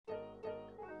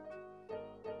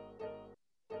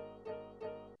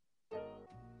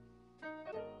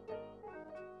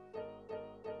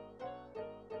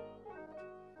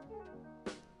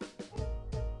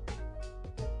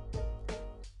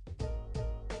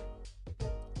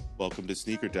Welcome to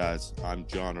Sneaker Dads. I'm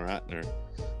John Ratner.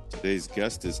 Today's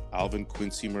guest is Alvin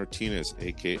Quincy Martinez,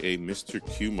 aka Mr.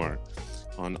 Q-Mart,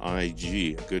 on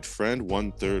IG. A good friend,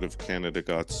 1/3 of Canada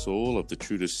Got Soul of the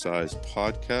True to Size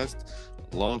podcast,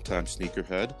 a longtime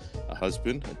sneakerhead, a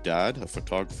husband, a dad, a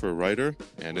photographer, a writer,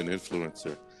 and an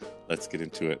influencer. Let's get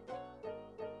into it.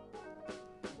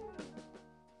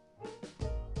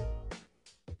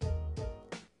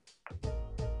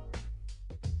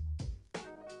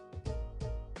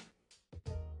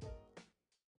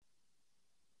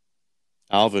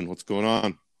 Alvin, what's going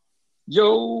on?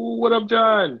 Yo, what up,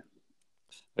 John?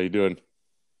 How you doing?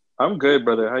 I'm good,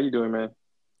 brother. How you doing, man?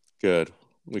 Good.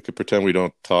 We could pretend we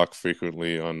don't talk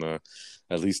frequently on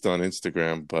at least on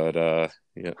Instagram, but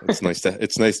yeah, it's nice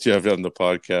to have you on the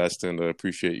podcast, and I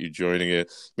appreciate you joining it.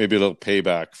 Maybe a little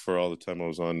payback for all the time I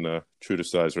was on True to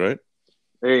Size, right?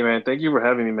 Hey, man. Thank you for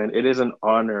having me, man. It is an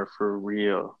honor for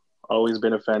real. Always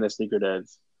been a fan of Sneaker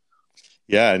Dads.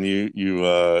 Yeah, and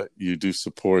you do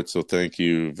support, so thank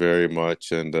you very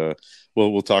much. And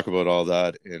we'll talk about all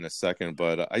that in a second.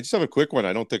 But I just have a quick one.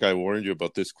 I don't think I warned you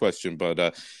about this question,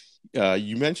 but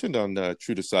you mentioned on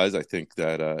True to Size, I think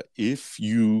that if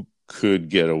you could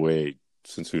get away,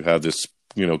 since we have this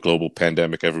global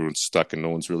pandemic, everyone's stuck and no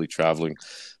one's really traveling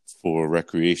for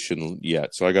recreation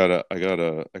yet. So I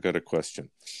got a question.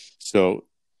 So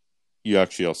you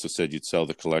actually also said you'd sell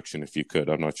the collection if you could.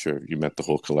 I'm not sure if you meant the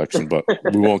whole collection, but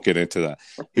we won't get into that.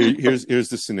 Here's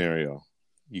the scenario.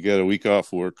 You get a week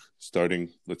off work starting,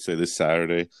 let's say, this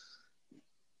Saturday.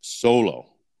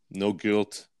 Solo. No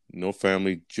guilt, no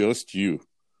family, just you.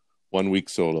 1 week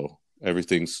solo.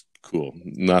 Everything's cool.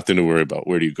 Nothing to worry about.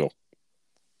 Where do you go?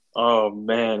 Oh,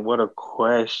 man. What a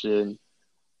question.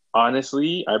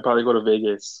 Honestly, I'd probably go to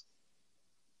Vegas.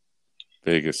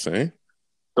 Vegas, eh?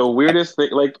 The weirdest thing,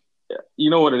 like, you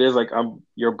know what it is? Like,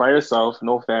 you're by yourself,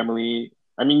 no family.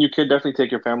 I mean, you could definitely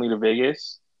take your family to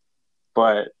Vegas,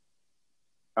 but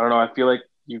I don't know. I feel like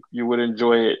you would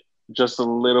enjoy it just a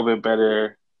little bit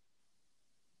better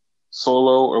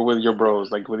solo or with your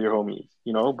bros, like with your homies,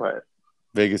 but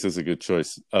Vegas is a good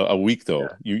choice. A week, though,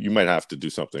 yeah. you might have to do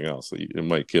something else. It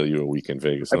might kill you a week in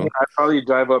Vegas, I huh? mean, I'd probably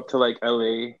drive up to like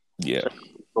LA, Yeah. check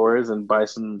stores and buy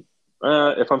some.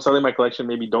 If I'm selling my collection,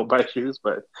 maybe don't buy shoes,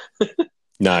 but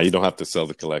Nah, you don't have to sell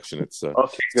the collection. It's okay,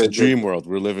 a good, good. dream world.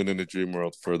 We're living in a dream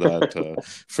world for that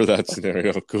for that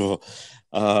scenario. Cool.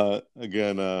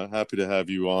 Again, happy to have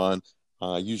you on.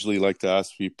 I usually like to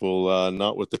ask people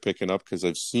not what they're picking up, because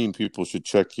I've seen people should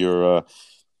check your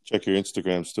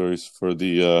Instagram stories for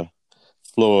the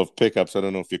flow of pickups. I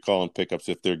don't know if you call them pickups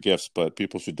if they're gifts, but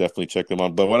people should definitely check them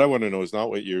out. But what I want to know is not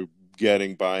what you're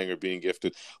getting, buying, or being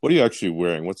gifted. What are you actually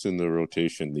wearing? What's in the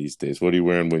rotation these days? What are you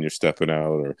wearing when you're stepping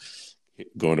out or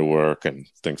going to work and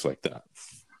things like that?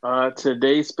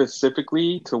 Today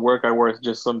specifically to work, I wore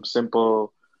just some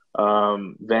simple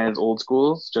Vans old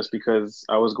schools, just because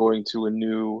I was going to a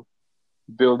new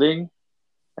building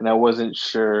and I wasn't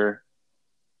sure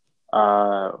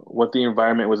what the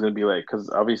environment was going to be like,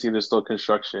 because obviously there's still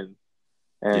construction,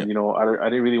 Yeah. and I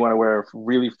didn't really want to wear a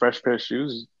really fresh pair of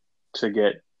shoes to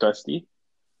get dusty.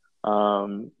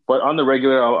 But on the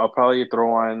regular, I'll probably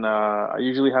throw on. I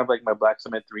usually have like my black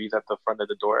cement threes at the front of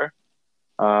the door.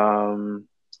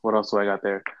 What else do I got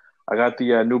there? I got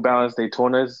the New Balance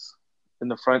Daytonas in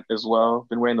the front as well.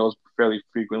 Been wearing those fairly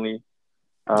frequently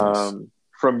Nice.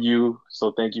 from you,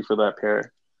 so thank you for that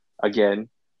pair again.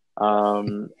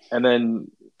 And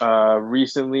then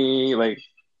recently, like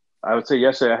I would say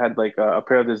yesterday, I had like a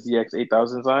pair of the ZX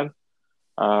 8000s on.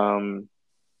 Um,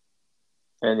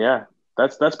 and yeah,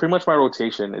 that's pretty much my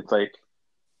rotation. It's like,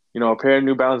 a pair of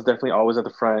New Balance definitely always at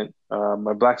the front.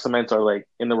 My black cements are like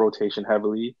in the rotation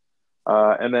heavily.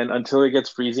 And then until it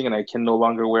gets freezing and I can no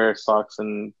longer wear socks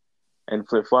and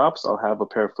flip flops, I'll have a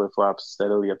pair of flip flops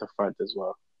steadily at the front as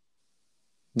well.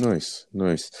 Nice.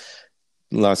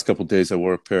 The last couple of days I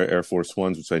wore a pair of Air Force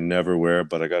Ones, which I never wear,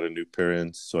 but I got a new pair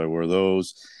in, so I wore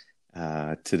those.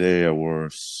 Today I wore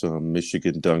some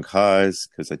Michigan Dunk Highs,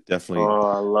 because Oh,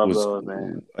 I love those,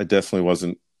 man. I definitely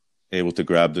wasn't able to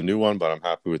grab the new one, but I'm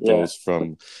happy with Yeah. those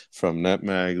from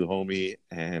Netmag, the homie,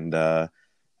 and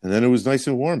then it was nice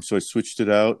and warm, so I switched it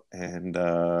out. And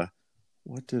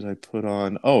what did I put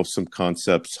on? Oh, some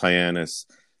Concepts Hyannis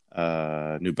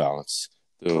New Balance.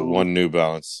 The Ooh. one New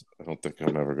Balance. I don't think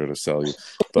I'm ever going to sell you,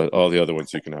 but all the other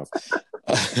ones you can have.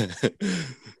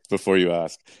 Before you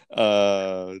ask.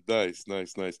 Nice.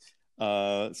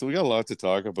 So we got a lot to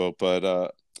talk about, but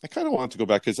I kind of want to go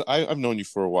back, because I've known you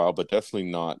for a while, but definitely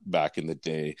not back in the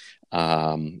day.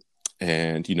 And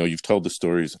you've told the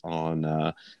stories on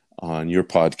your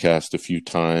podcast a few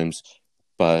times,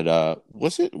 But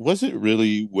was it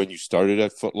really when you started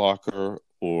at Foot Locker,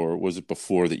 or was it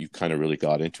before that you kind of really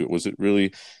got into it? Was it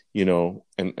really, and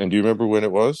do you remember when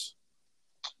it was?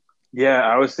 Yeah,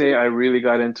 I would say I really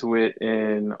got into it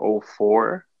in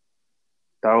 '04.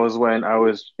 That was when I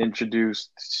was introduced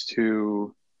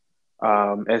to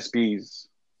SBs.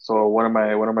 So one of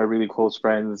my really close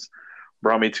friends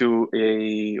brought me to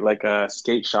a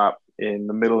skate shop in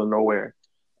the middle of nowhere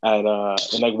at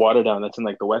in like Waterdown. That's in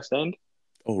like the West End,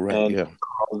 Oh, right, and yeah.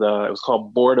 it was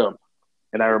called Boredom.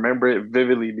 And I remember it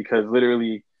vividly because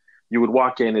literally you would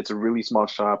walk in, it's a really small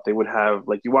shop. They would have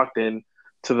like you walked in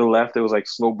to the left, it was like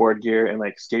snowboard gear and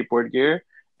like skateboard gear.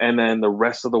 And then the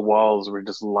rest of the walls were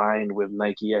just lined with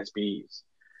Nike SBs.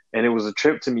 And it was a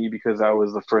trip to me because that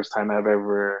was the first time I've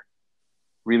ever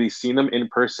really seen them in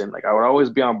person. Like I would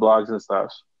always be on blogs and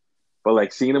stuff, but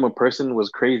like seeing them in person was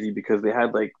crazy because they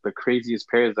had like the craziest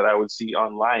pairs that I would see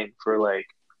online for like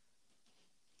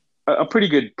a pretty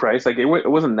good price. Like it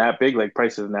wasn't that big like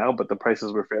prices now, but the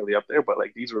prices were fairly up there. But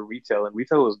like these were retail, and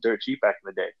retail was dirt cheap back in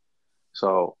the day.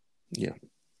 So Yeah.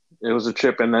 it was a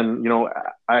trip. And then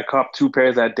I copped two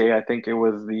pairs that day. I think it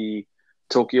was the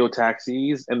Tokyo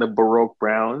Taxis and the Baroque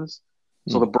Browns.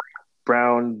 So Hmm. the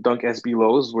Brown Dunk SB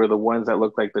lows were the ones that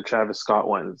looked like the Travis Scott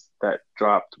ones that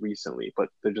dropped recently, but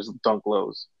they're just Dunk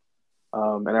lows.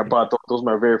 And I bought those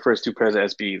were my very first two pairs of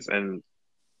SBs, and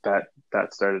that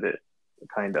started it,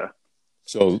 kinda.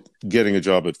 So getting a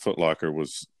job at Foot Locker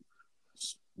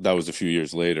that was a few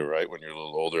years later, right? When you're a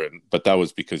little older, but that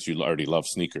was because you already loved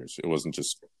sneakers. It wasn't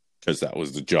just because that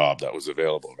was the job that was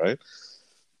available, right?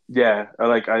 Yeah,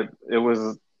 it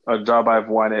was a job I've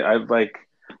wanted.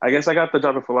 I guess I got the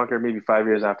job at Foot Locker maybe 5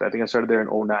 years after. I think I started there in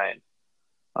 '09.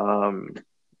 Um,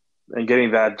 and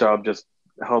getting that job just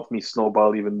helped me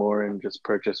snowball even more and just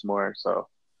purchase more. So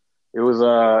it was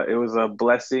a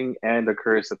blessing and a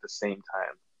curse at the same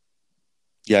time.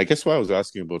 Yeah, I guess why I was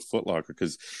asking about Foot Locker,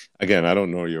 because again, I don't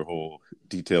know your whole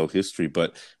detailed history,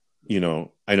 but I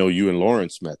know you and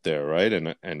Lawrence met there, right?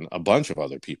 And a bunch of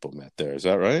other people met there. Is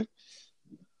that right?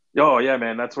 Oh yeah,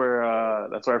 man, that's where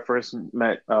I first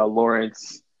met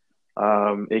Lawrence,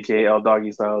 aka L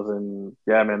Doggy Styles, and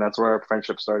yeah, man, that's where our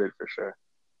friendship started for sure.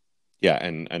 Yeah,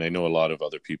 and I know a lot of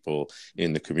other people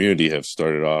in the community have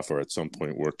started off or at some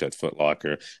point worked at Foot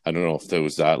Locker. I don't know if there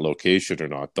was that location or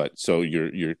not, but so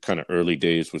your kind of early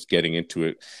days was getting into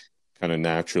it kind of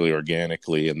naturally,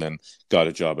 organically, and then got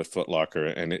a job at Foot Locker.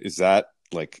 And is that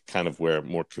like kind of where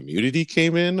more community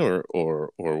came in,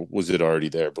 or was it already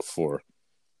there before?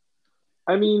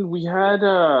 I mean, we had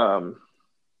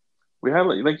we had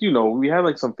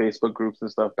like some Facebook groups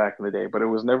and stuff back in the day, but it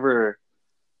was never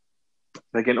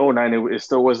like in '09. It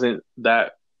still wasn't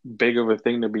that big of a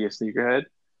thing to be a sneakerhead.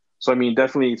 So I mean,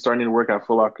 definitely starting to work at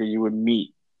Foot Locker, you would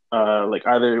meet like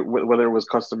either whether it was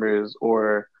customers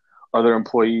or other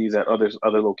employees at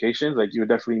other locations. Like you would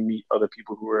definitely meet other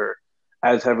people who were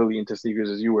as heavily into sneakers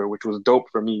as you were, which was dope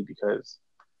for me because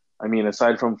I mean,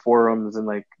 aside from forums and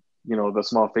like the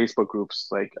small Facebook groups,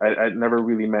 like I never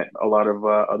really met a lot of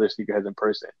other sneakerheads in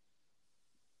person.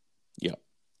 Yeah.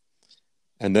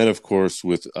 And then, of course,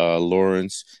 with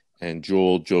Lawrence and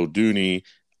Joe Dooney,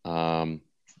 um,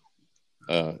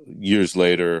 years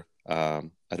later, I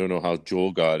don't know how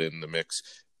Joel got in the mix,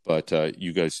 but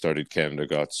you guys started Canada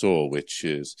Got Soul, which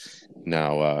is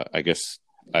now, I guess,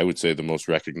 I would say the most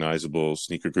recognizable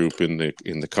sneaker group in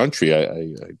the country.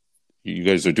 You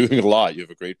guys are doing a lot. You have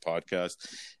a great podcast,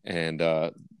 and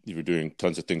you were doing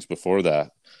tons of things before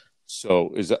that.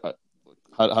 So, is that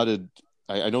how did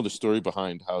I know the story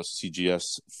behind how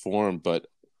CGS formed, but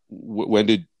when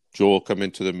did Joel come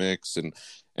into the mix, and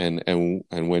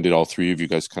when did all three of you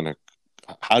guys kind of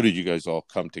how did you guys all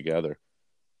come together?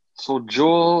 So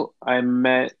Joel, I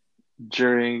met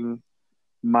during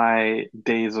my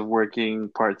days of working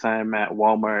part time at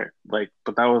Walmart, but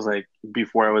that was like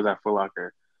before I was at Foot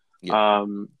Locker. Yeah.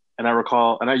 Um, and I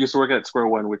recall, and I used to work at Square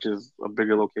One, which is a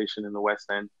bigger location in the West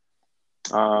End.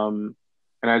 Um,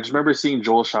 and I just remember seeing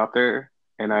Joel shop there,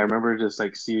 and I remember just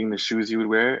like seeing the shoes he would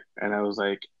wear, and I was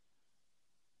like,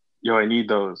 "Yo, I need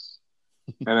those."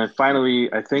 And then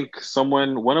finally, I think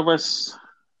one of us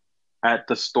at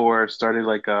the store started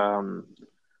like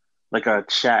a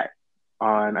chat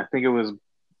on, I think it was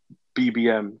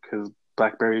BBM because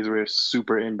Blackberries were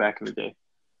super in back in the day.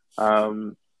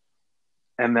 Um,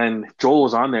 and then Joel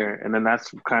was on there, and then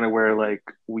that's kind of where like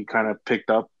we kind of picked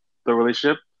up the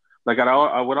relationship. Like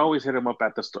I would always hit him up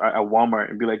at the store at Walmart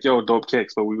and be like, "Yo, dope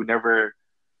kicks," but we would never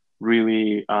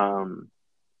really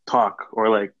talk or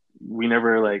like we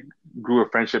never like grew a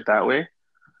friendship that way.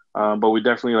 But we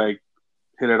definitely like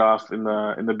hit it off in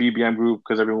the BBM group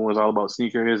because everyone was all about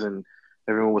sneakers and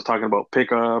everyone was talking about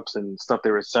pickups and stuff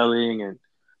they were selling, and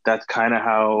that's kind of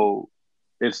how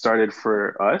it started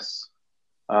for us.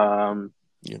 Um,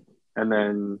 Yeah. and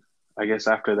then I guess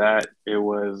after that, it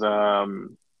was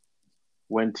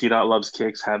when T Dot Loves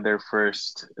Kicks had their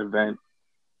first event.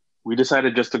 We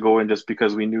decided just to go in just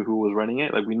because we knew who was running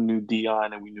it. Like we knew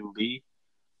Dion and we knew Lee.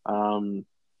 Um,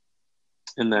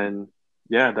 and then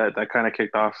yeah, that kind of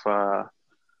kicked off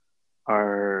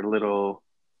our little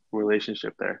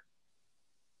relationship there.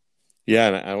 Yeah,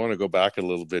 and I want to go back a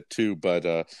little bit too, but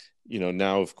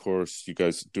now of course you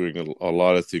guys are doing a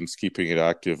lot of things, keeping it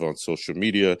active on social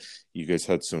media. You guys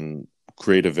had some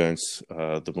great events.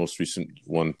 The most recent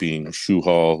one being Shoe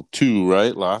Hall 2,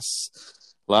 right?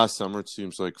 Last summer. It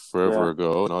seems like forever Yeah.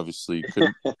 ago, and obviously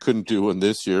couldn't do one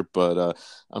this year, but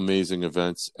amazing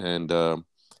events. And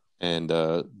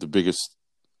the biggest,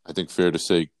 I think, fair to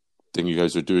say, thing you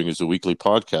guys are doing is a weekly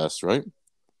podcast, right?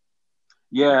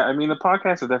 Yeah, I mean the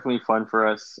podcast is definitely fun for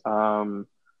us.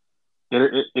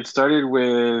 It started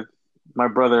with my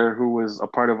brother who was a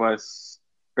part of us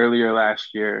earlier last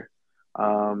year.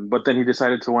 But then he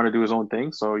decided to want to do his own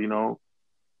thing, so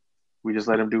we just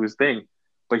let him do his thing.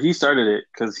 But he started it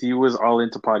because he was all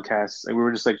into podcasts, and we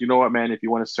were just like, you know what, man, if you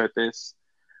want to start this,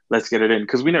 let's get it in.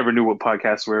 Because we never knew what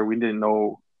podcasts were. We didn't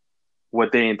know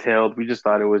what they entailed. We just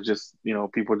thought it was just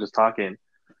people just talking.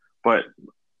 But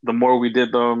the more we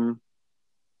did them,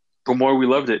 the more we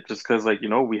loved it. Just because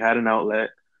we had an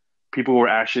outlet, people were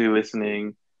actually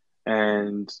listening,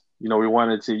 and we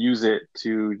wanted to use it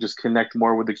to just connect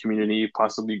more with the community,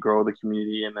 possibly grow the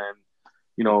community, and then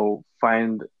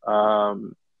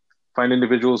find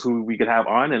individuals who we could have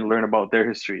on and learn about their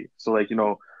history. So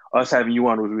us having you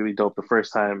on was really dope the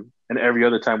first time, and every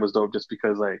other time was dope just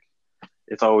because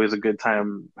it's always a good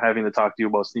time having to talk to you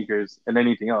about sneakers and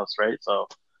anything else, right? So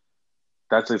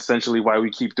that's essentially why we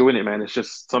keep doing it, man. It's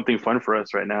just something fun for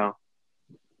us right now.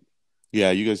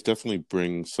 Yeah, you guys definitely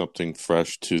bring something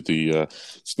fresh to the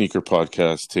sneaker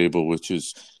podcast table, which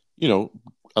is, you know,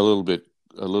 a little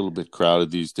bit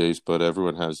crowded these days, but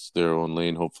everyone has their own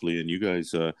lane, hopefully. And you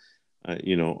guys,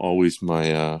 always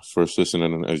my first listen.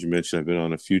 And as you mentioned, I've been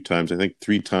on a few times. I think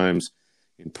 3 times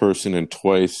in person and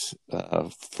twice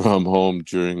from home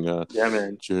Yeah,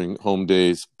 man. during home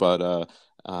days. But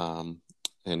um,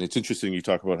 and it's interesting you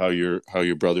talk about how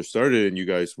your brother started and you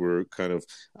guys were kind of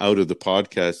out of the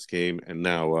podcast game, and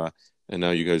now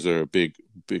you guys are a big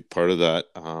part of that.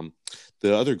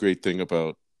 The other great thing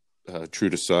about True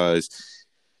to Size,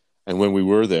 and when we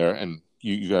were there, and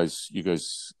you guys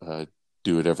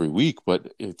do it every week,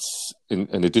 but it's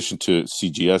in addition to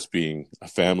CGS being a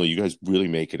family, you guys really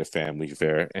make it a family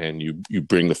fair, and you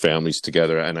bring the families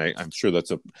together, and I'm sure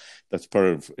that's part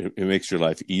of it. It makes your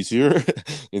life easier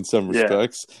in some Yeah.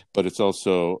 respects, but it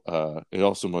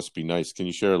also must be nice. Can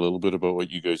you share a little bit about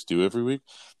what you guys do every week?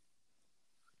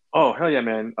 Oh, hell yeah,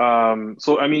 man.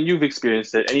 So I mean, you've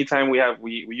experienced it. Anytime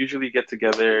we usually get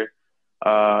together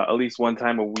at least one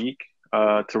time a week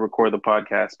to record the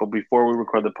podcast. But before we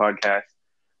record the podcast,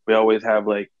 we always have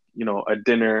a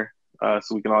dinner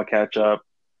so we can all catch up,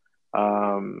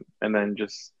 and then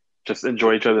just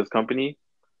enjoy each other's company.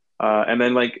 And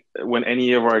then when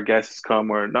any of our guests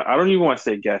come, or not, I don't even want to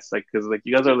say guests, because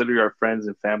you guys are literally our friends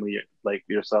and family, like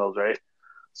yourselves, right?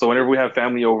 So whenever we have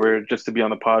family over just to be on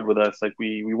the pod with us,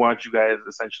 we want you guys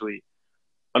essentially.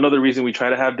 Another reason we try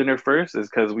to have dinner first is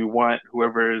because we want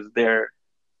whoever is there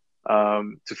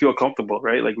to feel comfortable,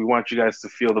 right? Like we want you guys to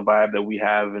feel the vibe that we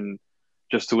have and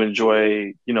just to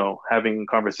enjoy, having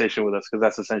conversation with us because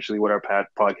that's essentially what our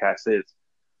podcast is.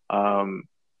 Um,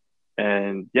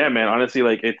 and yeah, man, honestly,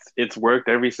 it's worked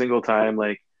every single time.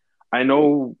 Like I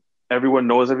know everyone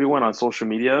knows everyone on social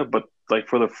media, but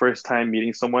for the first time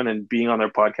meeting someone and being on their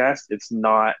podcast, it's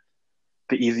not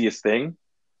the easiest thing.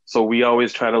 So we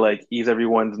always try to ease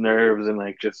everyone's nerves and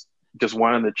just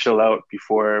wanting to chill out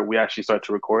before we actually start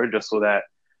to record, just so that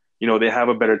they have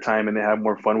a better time and they have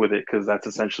more fun with it because that's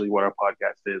essentially what our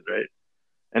podcast is, right?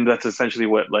 And that's essentially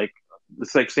what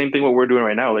it's same thing what we're doing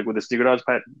right now, with the Sneaker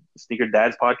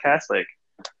Dads podcast. Like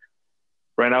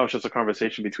right now, it's just a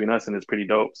conversation between us, and it's pretty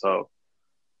dope. So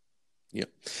Yeah,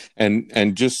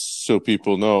 and just so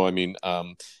people know, I mean, I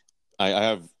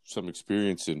have some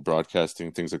experience in broadcasting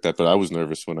and things like that, but I was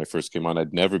nervous when I first came on.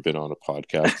 I'd never been on a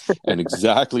podcast, and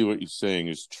exactly what you're saying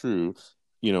is true.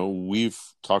 We've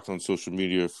talked on social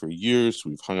media for years.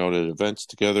 We've hung out at events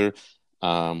together.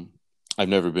 Um, I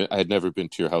had never been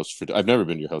to your house I've never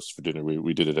been to your house for dinner.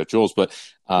 We did it at Joel's, but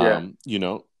yeah,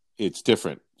 it's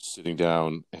different sitting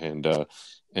down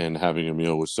and having a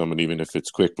meal with someone, even if it's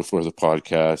quick before the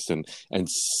podcast, and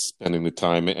spending the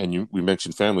time. And we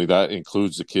mentioned family, that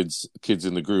includes the kids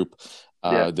in the group.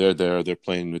 Yeah. They're there, they're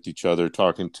playing with each other,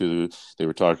 they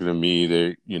were talking to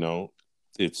me.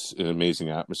 It's an amazing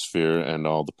atmosphere, and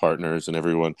all the partners and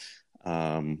everyone,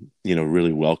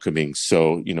 really welcoming.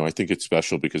 So, I think it's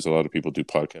special because a lot of people do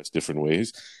podcasts different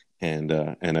ways. And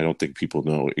I don't think people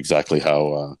know exactly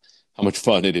how much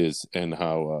fun it is, and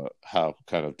how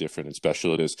kind of different and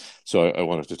special it is. So I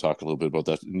wanted to talk a little bit about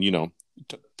that. And,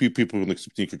 people in the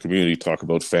sneaker community talk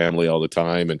about family all the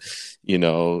time, and you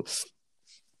know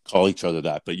call each other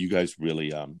that, but you guys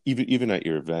really, even at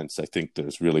your events, I think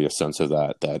there's really a sense of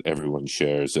that everyone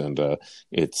shares. And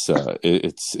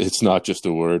it's not just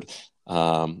a word.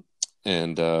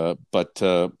 And but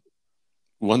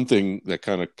One thing that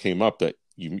kind of came up that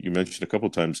you mentioned a couple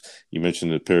of times, you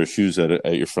mentioned a pair of shoes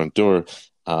at your front door.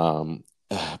 um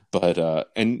but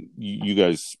And you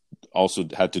guys also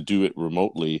had to do it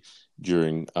remotely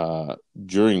during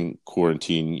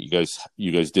quarantine. You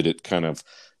guys did it kind of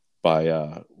by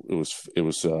it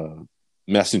was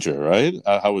Messenger, right?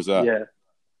 How was that? Yeah.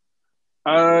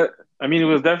 I mean, it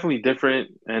was definitely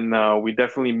different, and we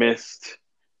definitely missed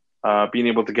being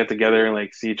able to get together and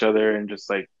like see each other and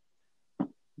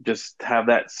just have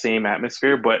that same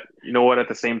atmosphere. But you know what? At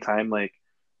the same time, like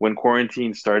when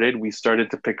quarantine started, we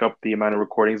started to pick up the amount of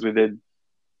recordings we did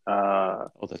uh,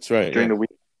 Oh, that's right. during Yeah. the week.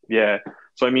 Yeah.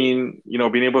 So I mean,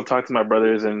 being able to talk to my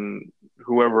brothers and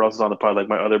whoever else is on the pod, like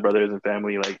my other brothers and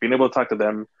family, like being able to talk to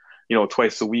them,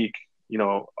 twice a week,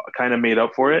 kind of made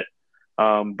up for it.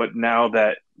 But now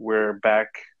that we're back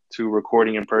to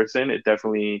recording in person, it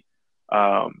definitely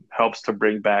helps to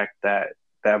bring back that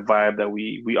vibe that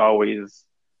we always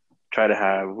try to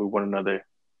have with one another.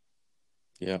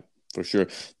 Yeah, for sure.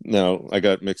 Now, I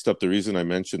got mixed up. The reason I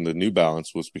mentioned the New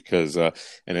Balance was because, and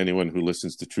anyone who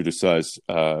listens to True to Size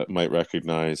might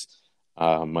recognize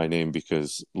my name,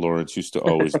 because Lawrence used to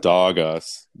always dog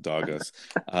us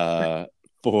uh,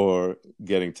 for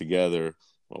getting together.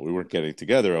 Well, we weren't getting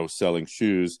together. I was selling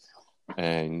shoes,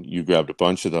 and you grabbed a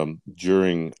bunch of them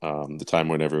during the time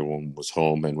when everyone was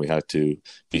home, and we had to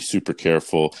be super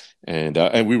careful. And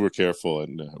we were careful,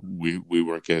 and we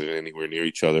weren't getting anywhere near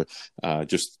each other.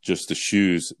 Just the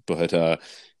shoes, but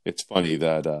it's funny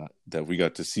that we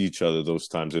got to see each other those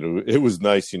times, and it was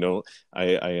nice.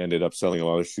 I ended up selling a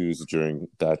lot of shoes during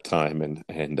that time,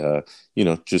 and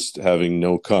just having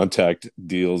no contact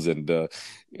deals, and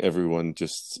everyone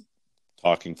just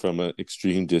talking from an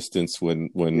extreme distance when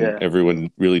Yeah.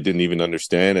 everyone really didn't even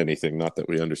understand anything. Not that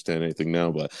we understand anything now,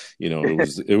 but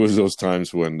it was those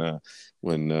times when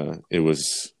it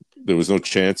was there was no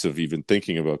chance of even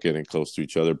thinking about getting close to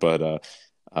each other. But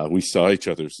we saw each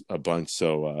other a bunch,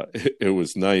 so it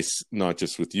was nice, not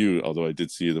just with you, although I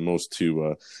did see you the most,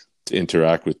 to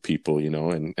interact with people,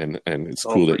 and it's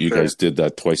Oh, cool for that you sure. guys did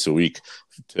that twice a week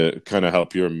to kind of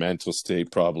help your mental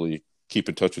state, probably keep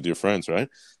in touch with your friends, right?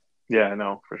 Yeah, I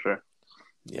know for sure.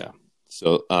 Yeah.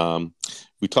 So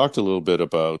we talked a little bit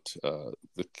about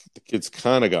the kids.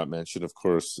 Kind of got mentioned, of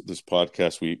course. This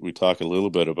podcast, we talk a little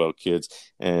bit about kids,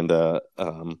 and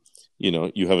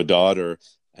you have a daughter,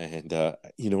 and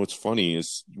what's funny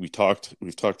is we've talked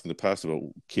in the past about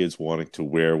kids wanting to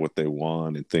wear what they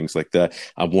want and things like that.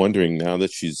 I'm wondering, now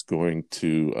that she's in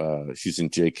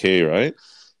JK, right?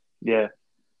 Yeah.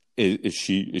 Is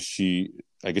she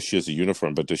I guess she has a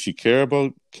uniform, but does she care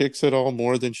about kicks at all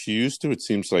more than she used to? It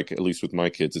seems like, at least with my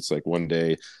kids, it's like one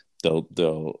day they'll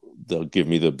give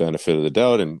me the benefit of the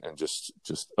doubt, and just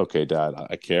okay, dad,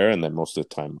 I care, and then most of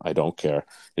the time I don't care.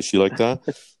 Is she like that?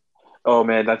 Oh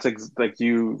man, that's like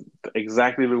you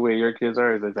exactly the way your kids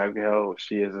are is exactly how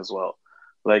she is as well.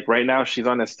 Like right now, she's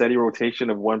on a steady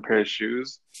rotation of one pair of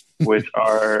shoes, which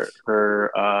are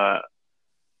her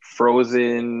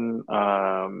frozen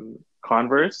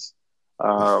Converse,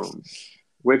 um,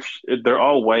 which they're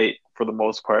all white for the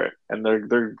most part, and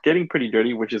they're getting pretty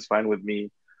dirty, which is fine with me.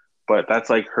 But that's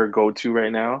like her go-to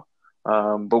right now.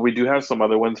 But we do have some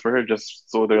other ones for her just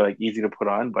so they're like easy to put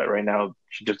on. But right now,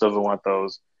 she just doesn't want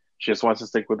those. She just wants to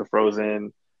stick with the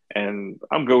frozen, and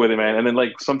I'm good with it, man. And then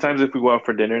like sometimes if we go out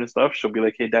for dinner and stuff, she'll be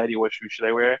like, "Hey, daddy, what shoe should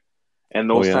I wear?"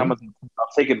 And Oh those yeah. times I'll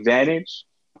take advantage.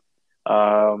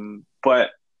 But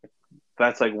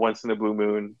that's like once in a blue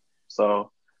moon.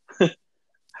 So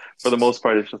for the most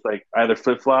part, it's just like either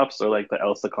flip flops or like the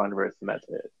Elsa Converse, and that's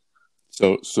it.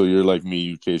 So you're like me.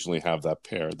 You occasionally have that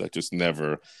pair that just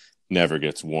never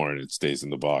gets worn. It stays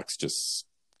in the box just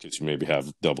because you maybe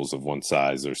have doubles of one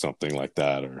size or something like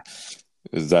that. Or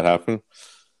does that happen?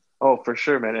 Oh, for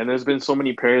sure, man. And there's been so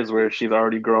many pairs where she's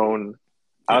already grown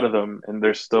Yeah. out of them, and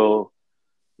they're still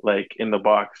like in the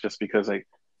box just because like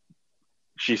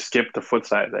she skipped the foot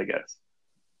size, I guess,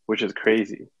 which is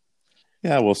crazy.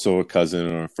 Yeah, well, so a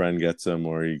cousin or a friend gets them,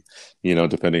 or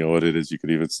depending on what it is, you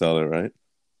could even sell it, right?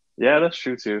 Yeah, that's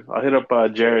true too. I'll hit up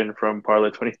Jaren from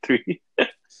Parlor 23.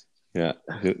 Yeah,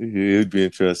 he'd be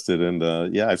interested.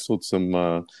 And yeah, I've sold some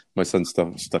my son's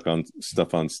stuff on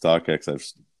StockX. I've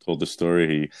told the story.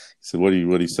 He said, "What are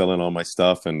you selling all my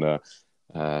stuff?" And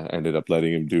ended up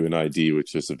letting him do an ID,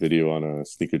 which is a video on a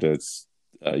Sneaker Dad's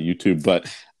YouTube. But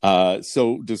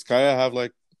so does Kaya have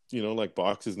like like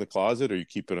boxes in the closet, or you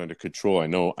keep it under control?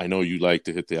 I know you like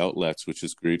to hit the outlets, which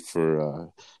is great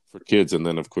for kids. And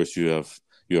then of course you have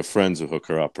friends who hook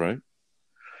her up, right?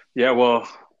 Yeah, well,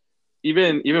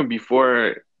 even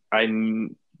before I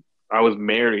kn- I was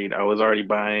married, I was already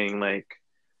buying like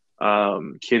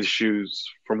kids shoes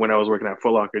from when I was working at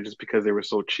Foot Locker just because they were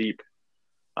so cheap.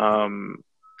 Um,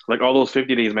 like all those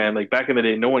 50 days, man. Like back in the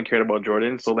day, no one cared about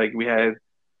Jordan, so like we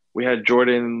had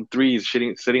Jordan threes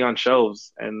sitting on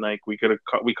shelves, and like we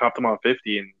copped them on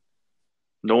 50, and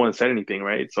no one said anything,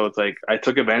 right? So it's like I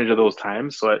took advantage of those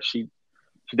times. So that she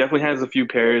definitely has a few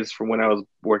pairs from when I was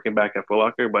working back at Foot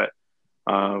Locker, but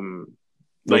um,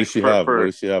 What does like she for have? What for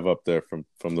does she have up there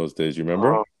from those days? You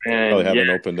remember? oh man, Probably yeah, haven't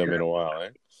opened them in a while, eh?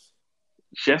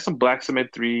 she has some black cement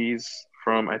threes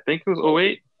from I think it was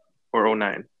 '08 or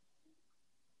 '09,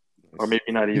 or Nice.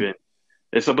 maybe not even.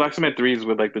 It's the black cement threes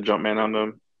with like the Jumpman on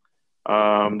them.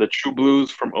 The True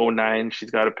Blues from '09,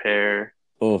 she's got a pair.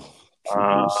 Oh, True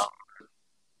Uh, Blues.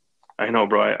 I know,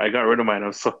 bro. I got rid of mine.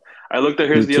 I looked at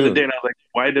hers Me the other day too. and I was like,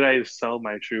 why did I sell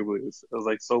my True Blues? I was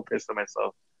like so pissed at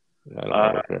myself. Yeah, I don't Uh,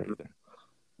 have a pair either.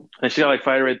 and she got like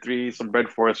Fire Red 3, some Red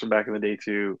Forest from back in the day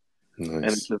too. And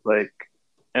it's Nice. just like,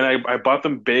 and I bought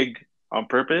them big on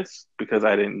purpose because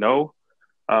I didn't know.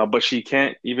 But she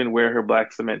can't even wear her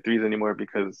black cement threes anymore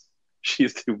because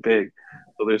she's too big.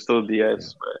 So they're still Yeah.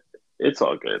 DS, but it's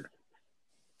all good.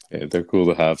 Yeah, they're cool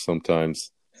to have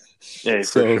sometimes. Yeah, for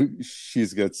So sure.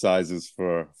 she's got sizes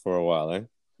for a while, eh?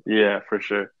 Yeah, for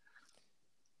sure.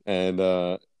 And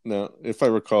now, if I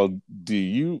recall, do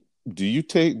you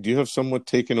have someone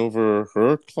taking over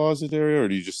her closet area, or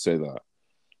do you just say that,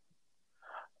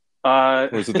 Uh,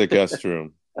 or is it the guest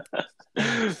room?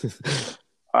 I,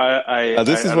 I,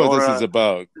 This I is don't what this is wanna.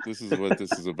 about. This is what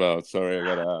this is about. Sorry, I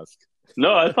gotta ask.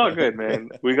 No, it's all good, man.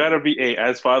 We gotta be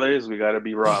as fathers. We gotta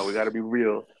be raw. We gotta be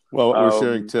real. Well, we're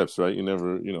sharing Um, tips, right? You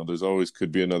never, there's always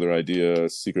could be another idea,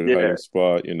 secret yeah. hiding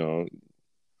spot.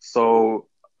 So,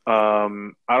 I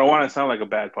don't want to sound like a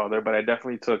bad father, but I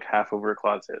definitely took half of her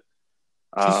closet.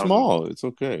 She's Um, small. It's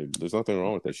okay. There's nothing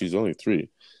wrong with that. She's only 3.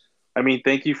 I mean,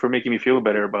 thank you for making me feel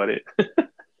better about it.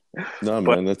 No,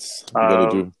 But, man, that's you got to um,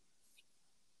 do.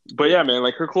 but yeah, man,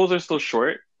 like her clothes are still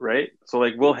short, right? So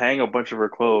like we'll hang a bunch of her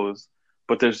clothes,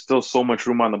 but there's still so much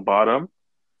room on the bottom.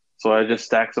 So I just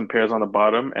stack some pairs on the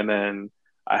bottom, and then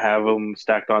I have them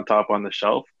stacked on top on the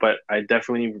shelf. But I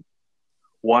definitely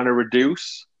want to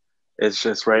reduce. It's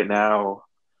just right now,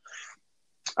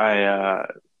 I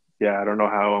yeah, I don't know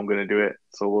how I'm gonna do it.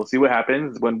 So we'll see what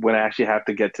happens when I actually have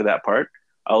to get to that part.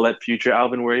 I'll let future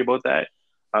Alvin worry about that.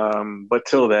 But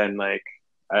till then, like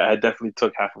I definitely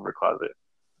took half of her closet.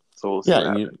 So we'll see Yeah, what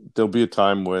and happens. there'll be a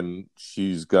time when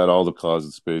she's got all the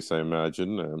closet space, I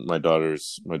imagine. My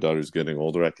daughter's getting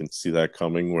older. I can see that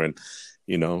coming when,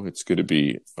 it's going to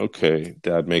be okay,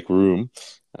 Dad, make room.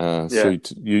 So Yeah.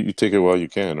 you take it while you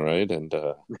can, right? And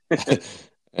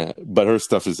but her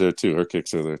stuff is there too. Her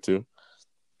kicks are there too.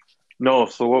 No,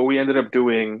 so what we ended up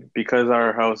doing because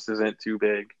our house isn't too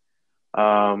big,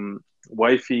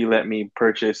 wifey let me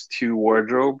purchase two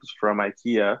wardrobes from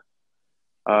IKEA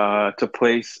to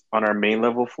place on our main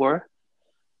level floor.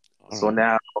 All So right.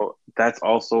 now that's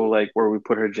also like where we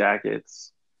put her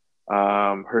jackets,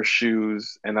 her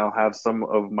shoes, and I'll have some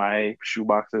of my shoe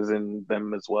boxes in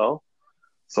them as well.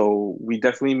 So we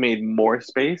definitely made more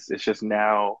space. It's just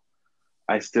now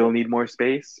I still need more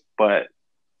space, but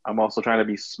I'm also trying to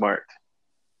be smart.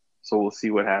 So we'll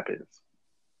see what happens.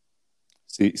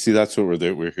 See, that's what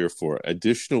we're here for.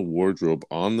 Additional wardrobe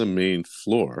on the main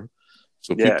floor.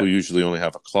 So Yeah, people usually only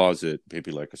have a closet,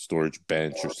 maybe like a storage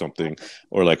bench or something,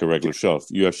 or like a regular shelf.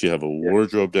 You actually have a yeah,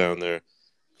 wardrobe down there,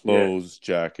 yeah. clothes,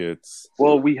 jackets.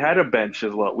 Well, we had a bench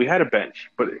as well. We had a bench,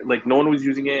 but like no one was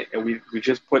using it, and we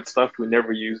just put stuff we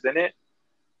never used in it.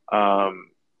 Um,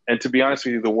 and to be honest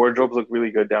with you, the wardrobes look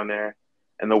really good down there,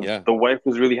 and the Yeah. the wife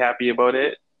was really happy about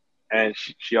it, and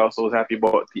she also was happy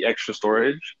about the extra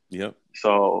storage. Yep.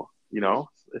 So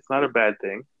it's not a bad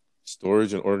thing.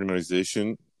 Storage and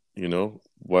organization,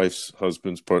 wives,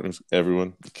 husbands, partners,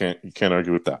 everyone. You can't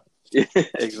argue with that.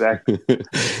 Exactly.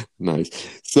 Nice.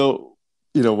 So,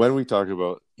 when we talk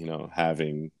about,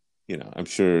 having, I'm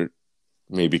sure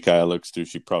maybe Kaya looks too.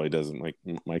 She probably doesn't like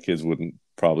my kids wouldn't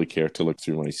probably care to look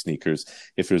through my sneakers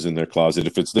if it was in their closet.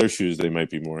 If it's their shoes, they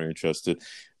might be more interested.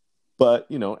 But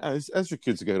as your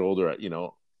kids get older,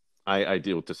 I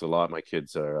deal with this a lot. My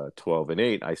kids are 12 and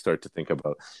 8. I start to think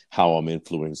about how I'm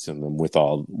influencing them with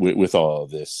all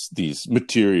these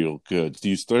material goods. Do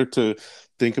you start to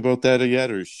think about that yet,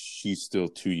 or is she still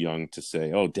too young to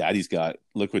say, "Oh,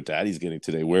 look what Daddy's getting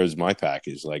today. Where's my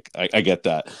package?" Like I get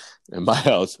that in my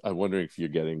house. I'm wondering if you're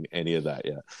getting any of that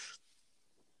yet.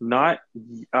 Not,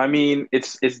 I mean,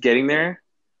 it's getting there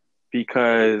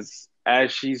because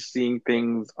as she's seeing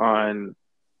things on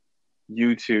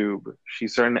YouTube,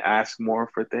 she's starting to ask more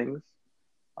for things.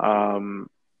 Um,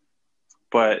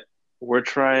 but we're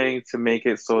trying to make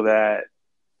it so that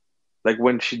like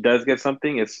when she does get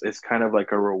something, it's kind of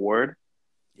like a reward.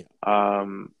 Yeah.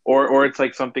 Or it's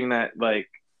like something that like,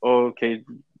 oh, okay,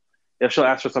 if she'll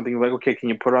ask for something like, okay, can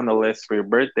you put it on the list for your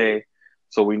birthday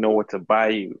so we know what to buy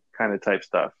you, kind of type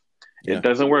stuff. It Yeah.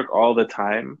 doesn't work all the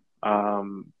time,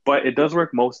 but it does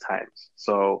work most times.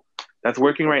 So that's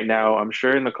working right now. I'm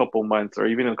sure in a couple months or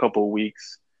even in a couple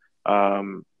weeks,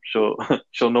 she'll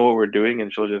she'll know what we're doing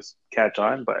and she'll just catch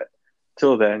on. But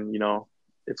till then,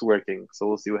 it's working. So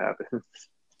we'll see what happens.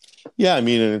 Yeah, I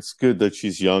mean, and it's good that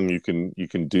she's young. You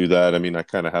can do that. I mean, I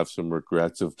kind of have some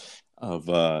regrets of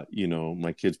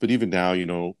my kids, but even now,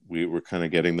 we're kind of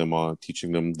getting them on,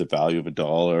 teaching them the value of a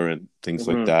dollar and things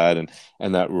like Hmm. that,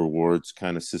 and that rewards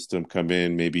kind of system come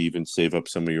in. Maybe even save up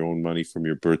some of your own money from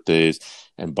your birthdays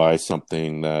and buy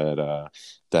something that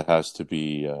has to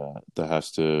be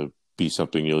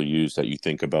something you'll use that you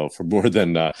think about for more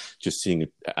than just seeing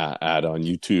an ad on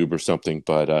YouTube or something.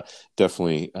 But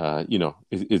definitely,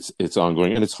 it's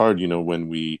ongoing and it's hard, when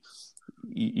we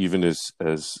even as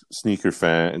sneaker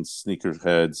fans, sneaker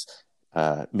heads,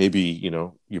 maybe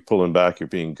you're pulling back, you're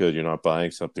being good, you're not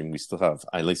buying something. We still have,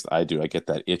 at least I do, I get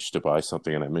that itch to buy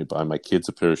something, and I may buy my kids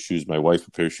a pair of shoes, my wife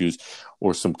a pair of shoes,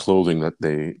 or some clothing that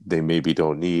they maybe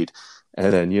don't need,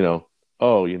 and then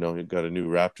oh, you've got a new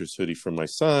Raptors hoodie for my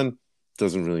son,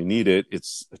 doesn't really need it.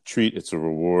 It's a treat, it's a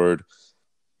reward,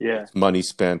 Yeah. it's money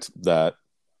spent that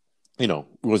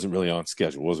wasn't really on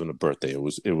schedule. It wasn't a birthday. It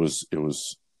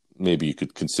was maybe you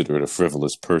could consider it a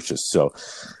frivolous purchase. So,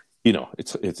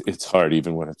 it's hard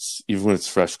even when it's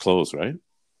fresh clothes, right?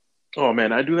 Oh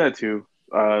man, I do that too.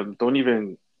 Don't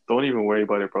even worry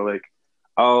about it, bro. Like,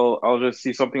 I'll just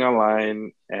see something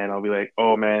online and I'll be like,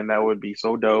 oh man, that would be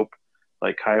so dope.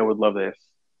 Like Kaya would love this,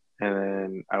 and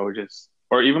then I would just,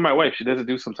 or even my wife, she does it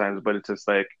do sometimes, but it's just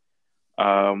like,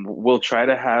 we'll try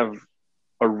to have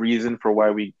a reason for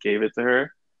why we gave it to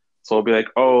her. So I'll be like,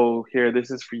 oh, here, this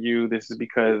is for you. This is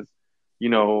because, you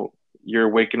know, you're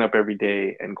waking up every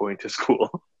day and going to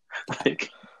school. Like,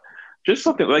 just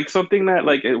something that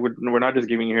like we're not just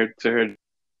giving her to her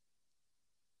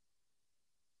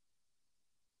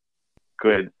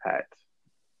good at.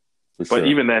 For But sure.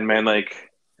 even then, man, like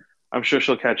I'm sure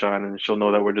she'll catch on and she'll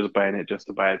know that we're just buying it just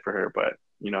to buy it for her. But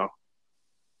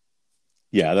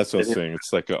Yeah, that's what I was it, saying.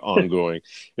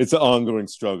 It's an ongoing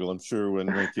struggle. I'm sure when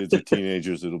my kids are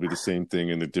teenagers, it'll be the same thing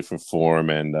in a different form,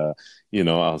 and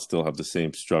I'll still have the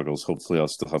same struggles. Hopefully, I'll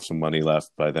still have some money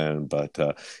left by then. But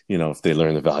if they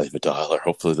learn the value of a dollar,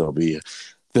 hopefully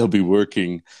they'll be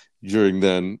working during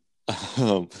then.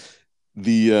 Um,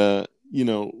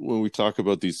 when we talk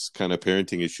about these kind of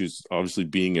parenting issues, obviously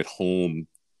being at home,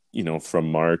 from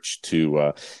March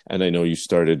to and I know you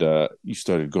started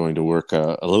going to work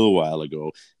a little while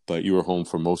ago, but you were home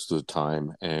for most of the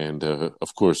time, and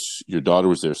of course your daughter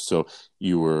was there, so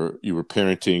you were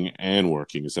parenting and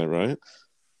working. Is that right?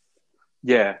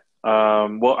 yeah.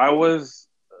 Well,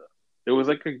 it was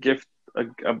like a gift, a,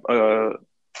 a,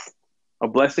 a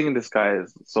blessing in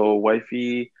disguise. So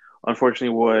wifey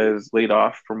unfortunately was laid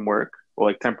off from work, or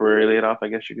like temporarily laid off, I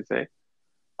guess you could say.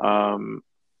 Um,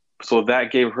 so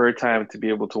that gave her time to be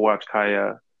able to watch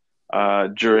Kaya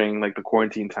during like the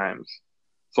quarantine times.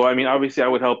 So I mean, obviously, I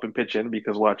would help and pitch in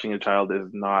because watching a child is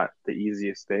not the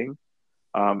easiest thing,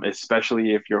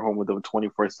 especially if you're home with them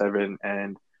 24/7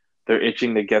 and they're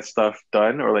itching to get stuff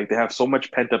done, or like they have so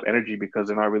much pent up energy because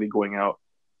they're not really going out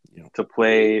Yeah. to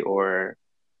play or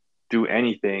do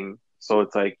anything. So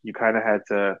it's like you kind of had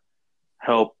to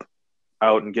help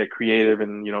out and get creative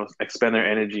and expend their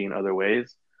energy in other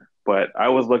ways. But I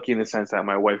was lucky in the sense that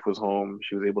my wife was home.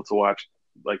 She was able to watch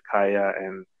like Kaya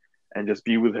and just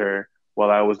be with her while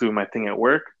I was doing my thing at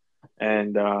work.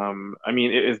 And I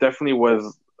mean, it definitely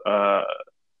was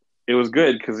it was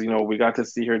good because we got to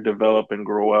see her develop and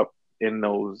grow up in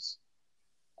those.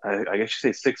 I guess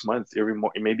you say 6 months, every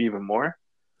more, maybe even more.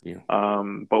 Yeah.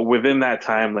 But within that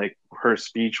time, like her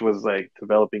speech was like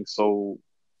developing so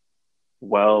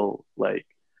well. Like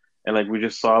and like we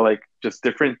just saw like just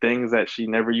different things that she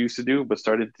never used to do but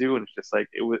started to do, and it's just like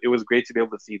it was great to be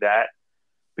able to see that,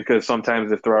 because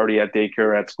sometimes if they're already at daycare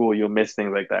or at school, you'll miss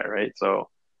things like that, right? So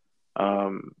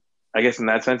um, I guess in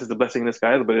that sense, it's a blessing in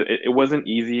disguise, but it wasn't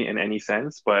easy in any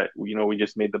sense. But we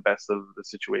just made the best of the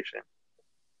situation.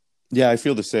 Yeah, I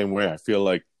feel the same way. I feel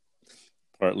like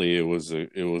partly it was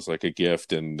like a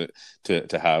gift and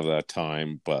to have that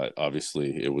time, but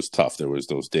obviously it was tough. There was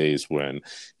those days when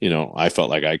I felt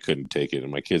like I couldn't take it,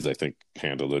 and my kids I think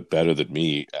handled it better than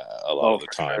me a lot Oh, of the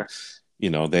for time. sure.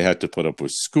 They had to put up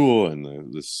with school and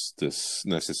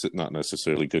not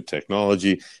necessarily good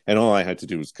technology, and all I had to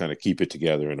do was kind of keep it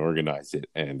together and organize it,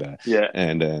 Yeah,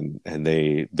 and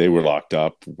they were locked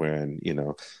up when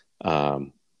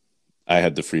um I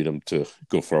had the freedom to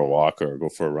go for a walk or go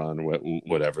for a run,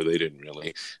 whatever. They didn't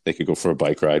really. They could go for a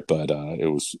bike ride, but it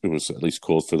was at least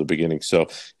cold for the beginning. So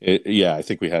yeah, I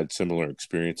think we had similar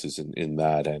experiences in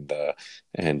that, and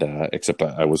except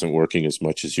I wasn't working as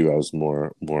much as you. I was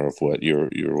more of what your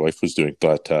wife was doing,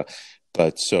 but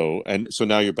so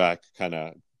now you're back, kind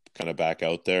of back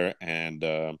out there, and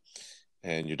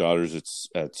your daughter's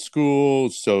at school.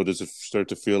 So does it start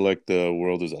to feel like the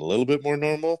world is a little bit more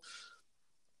normal?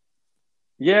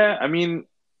 yeah. I mean,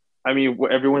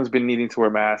 everyone's been needing to wear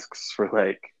masks for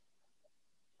like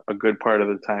a good part of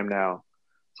the time now.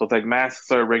 So it's like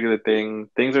masks are a regular thing.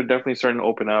 Things are definitely starting to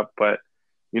open up, but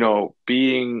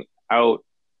being out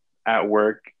at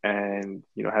work and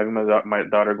having my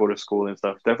daughter go to school and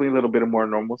stuff, definitely a little bit of more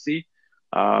normalcy.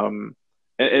 Um,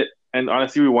 and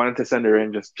honestly, we wanted to send her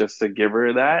in just to give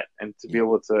her that and to be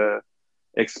able to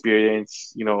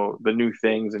experience the new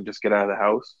things and just get out of the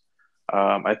house.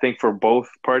 I think for both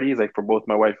parties, like for both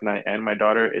my wife and I and my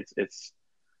daughter, it's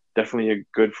definitely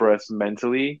good for us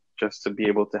mentally just to be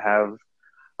able to have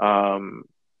um,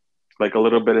 like a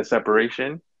little bit of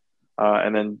separation,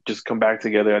 and then just come back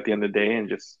together at the end of the day and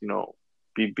just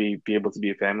be able to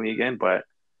be a family again. But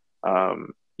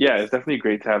yeah, it's definitely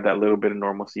great to have that little bit of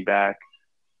normalcy back.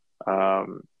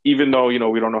 Even though we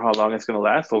don't know how long it's gonna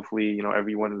last. Hopefully,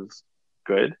 everyone is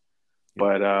good.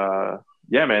 But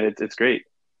yeah, man, it's great.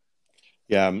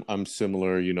 Yeah, I'm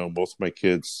similar. Both my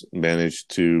kids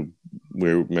managed to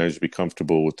be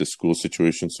comfortable with the school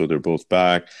situation, so they're both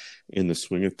back in the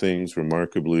swing of things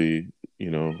remarkably,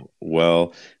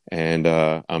 well, and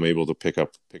I'm able to pick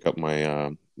up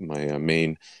my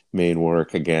main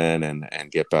work again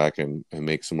and get back and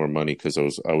make some more money because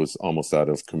I was almost out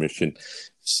of commission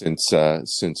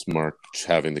since March,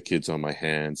 having the kids on my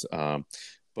hands.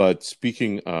 But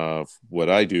speaking of what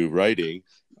I do, writing,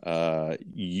 and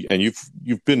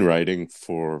you've been writing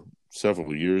for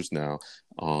several years now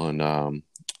on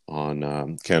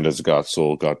Canada's Got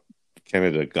Soul,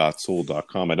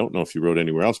 CanadaGotSoul.com. I don't know if you wrote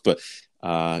anywhere else, but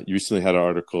you recently had an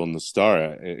article in the Star.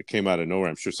 It came out of nowhere.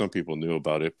 I'm sure some people knew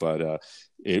about it, but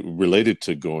it related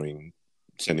to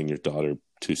sending your daughter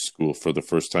to school for the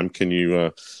first time. Can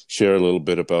you share a little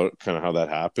bit about kind of how that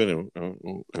happened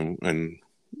and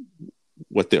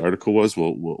what the article was?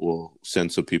 We'll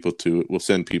send people to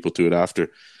it after.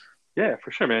 Yeah,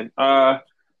 for sure, man.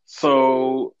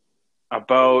 So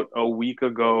about a week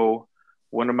ago,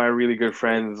 one of my really good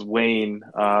friends, Wayne,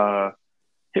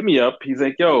 hit me up. He's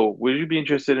like, "Yo, would you be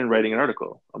interested in writing an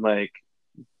article?" I'm like,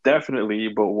 "Definitely,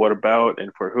 but what about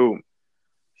and for whom?"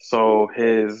 So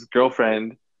his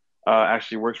girlfriend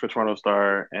actually works for Toronto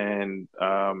Star, and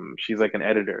she's like an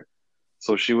editor.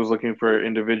 So she was looking for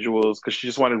individuals because she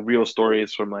just wanted real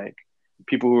stories from like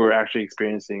people who were actually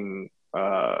experiencing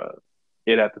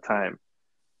it at the time.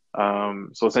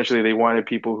 So essentially, they wanted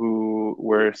people who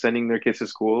were sending their kids to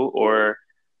school, or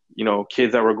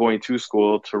kids that were going to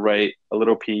school, to write a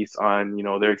little piece on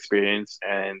their experience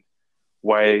and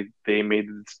why they made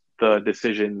the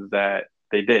decisions that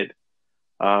they did.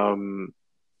 Um,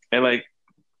 and like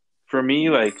for me,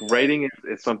 like writing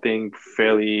is something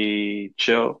fairly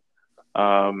chill.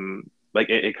 Like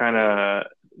it kind of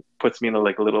puts me in a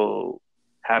like a little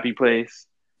happy place.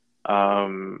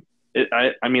 Um,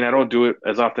 I mean, I don't do it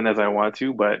as often as I want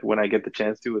to, but when I get the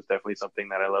chance to, it's definitely something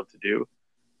that I love to do.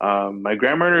 My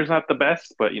grammar is not the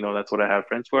best, but that's what I have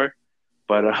friends for.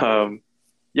 But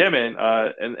yeah, man,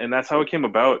 and that's how it came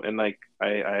about. And like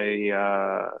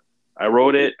I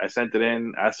wrote it, I sent it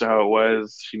in, asked her how it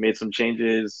was. She made some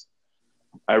changes.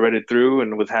 I read it through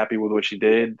and was happy with what she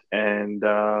did. And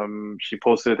she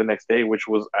posted it the next day, which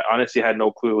was I honestly had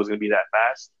no clue it was gonna be that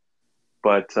fast.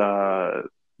 But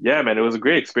yeah, man, it was a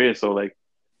great experience. So like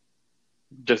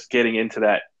just getting into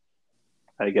that,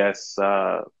 I guess,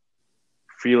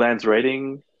 freelance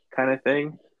writing kind of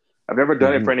thing. I've never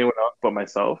done it for Mm-hmm. anyone else but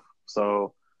myself.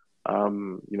 So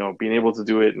being able to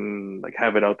do it and like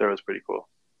have it out there was pretty cool.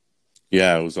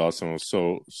 Yeah, it was awesome. I was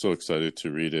so excited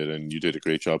to read it, and you did a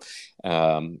great job.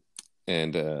 Um,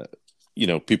 and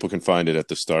people can find it at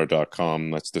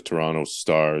thestar.com. That's the Toronto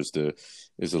Star is the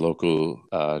local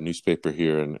newspaper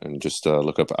here, and just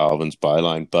look up Alvin's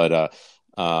byline. But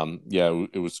yeah,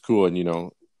 it was cool,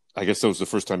 and I guess that was the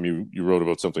first time you wrote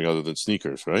about something other than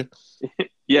sneakers, right?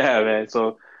 Yeah, man.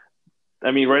 So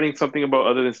I mean, writing something about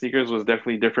other than sneakers was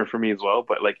definitely different for me as well,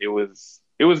 but like it was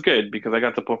good because I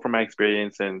got to pull from my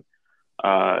experience and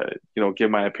uh,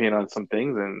 give my opinion on some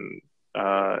things, and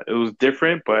it was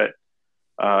different, but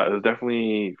it was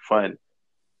definitely fun.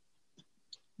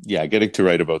 Yeah, getting to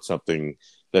write about something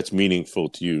that's meaningful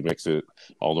to you makes it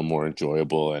all the more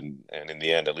enjoyable, and in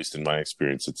the end, at least in my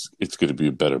experience, it's going to be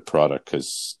a better product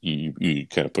because you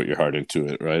kind of put your heart into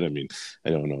it, right? I mean, I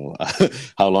don't know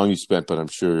how long you spent, but I'm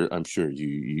sure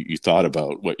you thought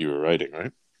about what you were writing,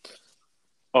 right?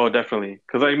 Oh, definitely.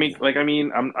 Because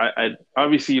I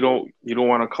obviously you don't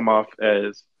want to come off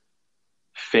as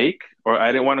fake, or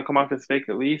I didn't want to come off as fake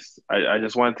at least. I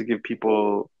just wanted to give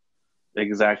people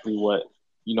exactly what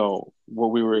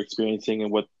we were experiencing and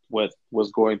what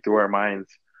was going through our minds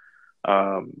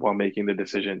while making the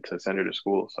decision to send her to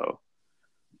school. So,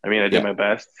 I mean, I did Yeah, my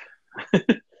best.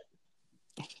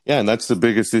 yeah, and that's the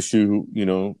biggest issue,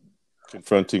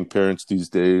 confronting parents these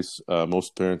days.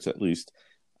 Most parents, at least,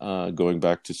 going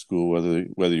back to school,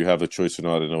 whether you have a choice or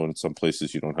not. I know in some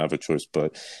places you don't have a choice,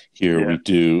 but here we Yeah.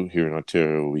 do. Here in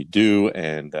Ontario, we do,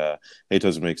 and it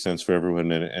doesn't make sense for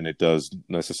everyone, and it does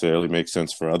necessarily make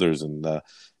sense for others. And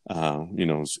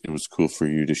it was cool for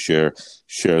you to share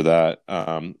that.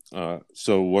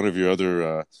 So one of your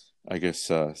other, I guess,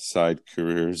 side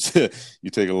careers, you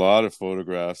take a lot of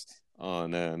photographs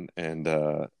on and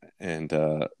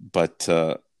but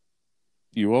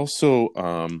you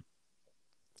also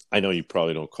I know you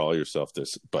probably don't call yourself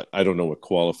this, but I don't know what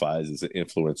qualifies as an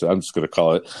influencer. I'm just going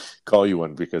to call you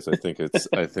one because I think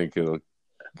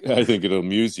it'll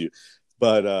amuse you.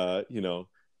 But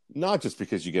not just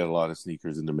because you get a lot of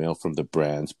sneakers in the mail from the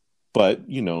brands, but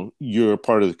you're a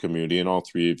part of the community, and all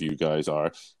three of you guys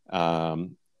are.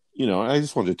 I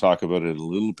just wanted to talk about it a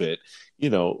little bit. You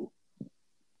know,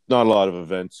 not a lot of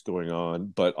events going on,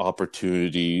 but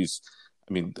opportunities.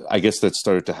 I mean, I guess that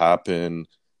started to happen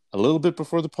a little bit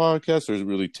before the podcast, or does it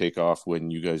really take off when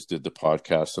you guys did the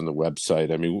podcast and the website?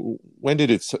 I mean, when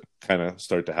did it kind of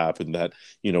start to happen that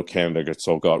Canada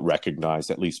got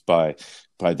recognized at least by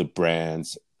the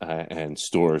brands and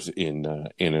stores in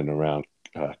and around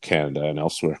Canada and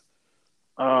elsewhere?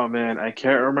 Oh man, I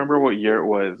can't remember what year it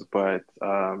was, but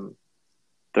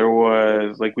there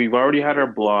was like we've already had our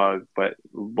blog, but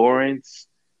Lawrence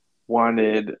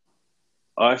wanted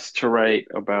us to write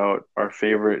about our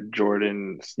favorite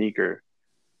Jordan sneaker.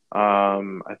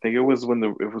 I think it was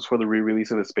for the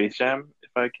re-release of the Space Jam,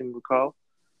 if I can recall.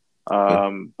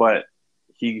 Okay. But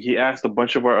he asked a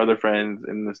bunch of our other friends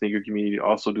in the sneaker community to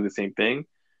also do the same thing,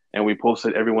 and we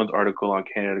posted everyone's article on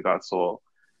Canada Got Soul.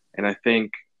 And I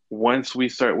think when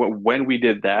we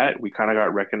did that, we kind of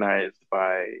got recognized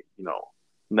by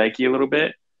Nike a little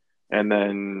bit, and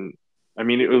then I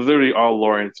mean it was literally all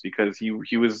Lawrence because he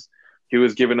was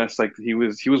giving us like he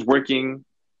was working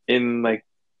in like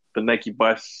the Nike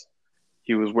bus.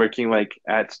 He was working like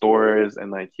at stores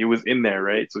and like he was in there,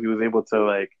 right? So he was able to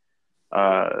like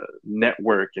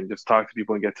network and just talk to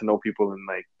people and get to know people and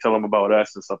like tell them about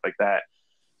us and stuff like that.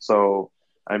 So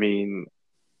I mean,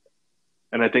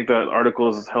 and I think the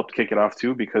articles helped kick it off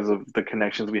too because of the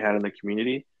connections we had in the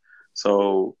community.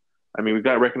 So I mean, we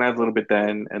got recognized a little bit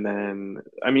then, and then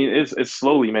I mean, it's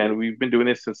slowly, man. We've been doing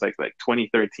this since like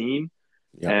 2013,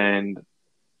 Yeah. and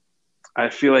I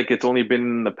feel like it's only been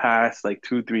in the past like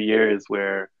 2 3 years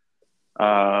where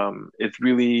it's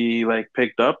really like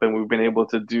picked up, and we've been able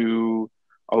to do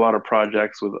a lot of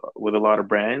projects with a lot of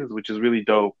brands, which is really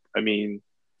dope. I mean,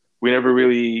 we never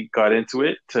really got into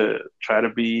it to try to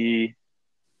be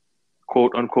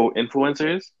quote unquote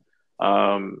influencers.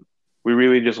 Um, we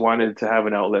really just wanted to have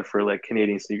an outlet for like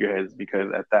Canadian sneakerheads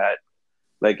because at that,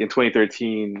 like in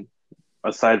 2013,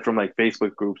 aside from like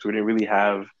Facebook groups, we didn't really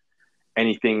have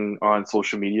anything on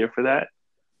social media for that.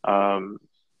 Um,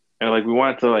 and like we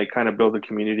wanted to like kind of build a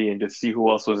community and just see who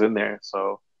else was in there.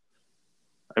 So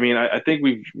I mean, I think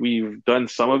we've done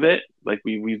some of it. Like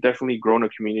we've definitely grown a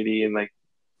community, and like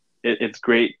it's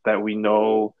great that we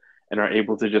know and are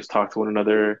able to just talk to one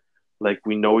another. Like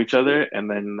we know each other, and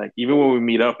then like even when we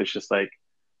meet up, it's just like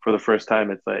for the first time,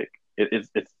 it's like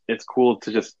it's cool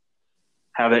to just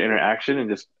have that interaction and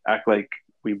just act like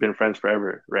we've been friends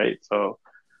forever, right? So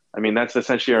I mean, that's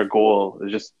essentially our goal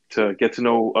is just to get to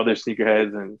know other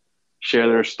sneakerheads and share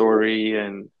their story,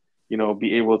 and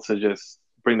be able to just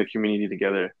bring the community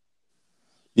together.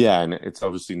 Yeah, and it's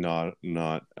obviously not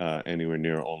anywhere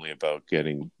near only about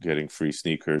getting free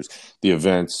sneakers. The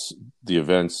events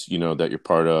that you're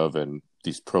part of and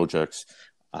these projects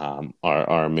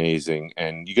are amazing,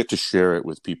 and you get to share it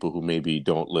with people who maybe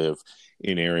don't live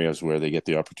in areas where they get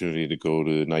the opportunity to go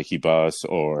to the Nike bus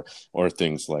or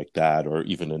things like that, or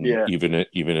Yeah. even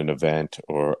an event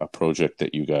or a project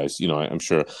that you guys, I'm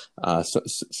sure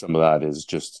some of that is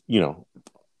just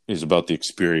is about the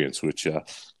experience, which I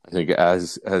think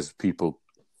as people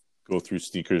go through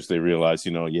sneakers, they realize,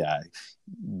 yeah,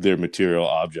 they're material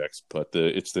objects, but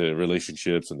it's the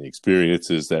relationships and the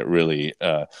experiences that really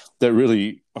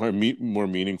are more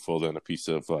meaningful than a piece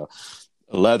of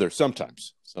leather.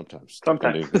 Sometimes, Sometimes.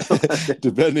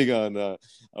 depending on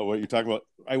what you're talking about.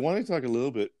 I want to talk a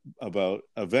little bit about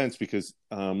events because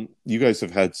you guys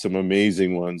have had some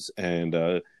amazing ones,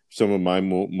 and some of my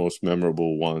most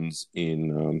memorable ones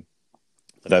in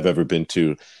that I've ever been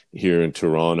to here in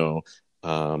Toronto.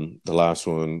 The last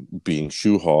one being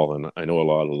Shoe Hall, and I know a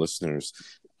lot of listeners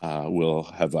will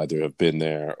have been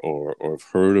there or have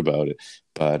heard about it,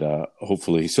 but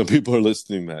hopefully some people are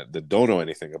listening that don't know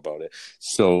anything about it.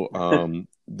 So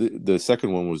the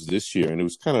second one was this year, and it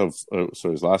was kind of so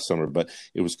it was last summer, but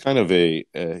it was kind of a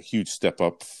huge step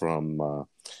up from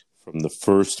the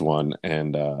first one,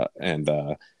 and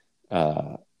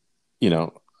you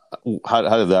know how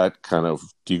did that kind of,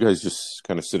 do you guys just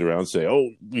kind of sit around and say, oh,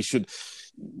 we should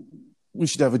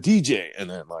have a DJ, and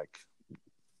then like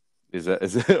is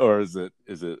it or is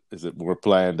it more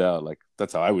planned out? Like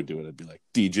that's how I would do it. I'd be like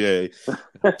DJ,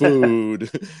 food.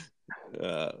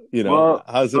 Well,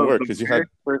 How does it work? the Because you very had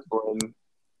first one,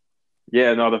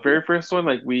 yeah, no, the very first one,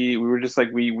 like we were just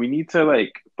like we need to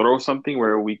like throw something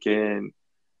where we can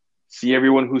see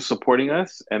everyone who's supporting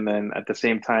us, and then at the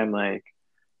same time, like,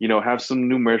 have some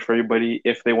new merch for everybody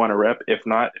if they want to rep. If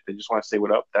not, if they just want to say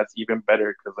what up, that's even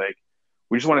better because like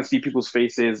we just want to see people's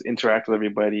faces, interact with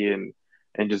everybody, and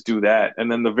just do that.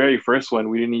 And then the very first one,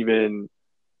 we didn't even,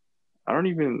 I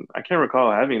can't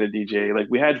recall having the DJ. Like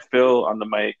we had Phil on the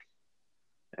mic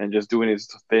and just doing his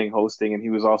thing, hosting, and he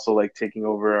was also like taking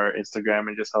over our Instagram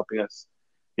and just helping us,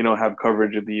 have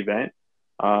coverage of the event.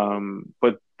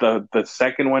 But the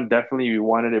second one, definitely we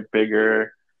wanted it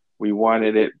bigger. We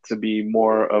wanted it to be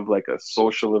more of like a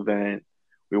social event.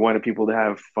 We wanted people to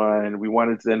have fun. We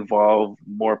wanted to involve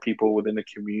more people within the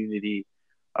community.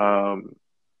 Um,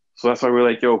 so that's why we're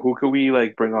like, yo, who could we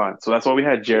like bring on? So that's why we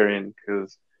had Jaren,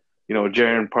 because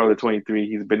Jaren, part of the 23,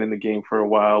 he's been in the game for a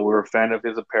while. We're a fan of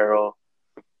his apparel,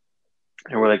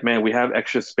 and we're like, man, we have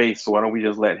extra space, so why don't we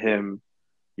just let him,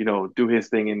 do his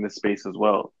thing in this space as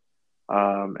well?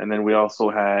 And then we also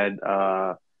had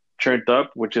Churned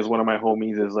Up, which is one of my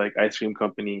homies, is like ice cream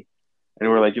company. And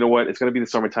we're like, you know what? It's gonna be the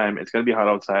summertime. It's gonna be hot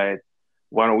outside.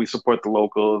 Why don't we support the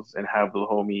locals and have the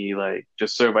homie like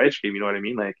just serve ice cream? You know what I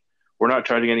mean? Like we're not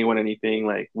charging anyone anything.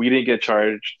 Like we didn't get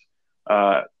charged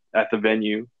at the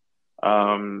venue.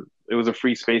 It was a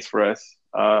free space for us.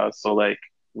 So like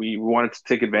we wanted to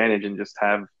take advantage and just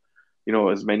have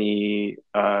as many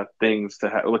things to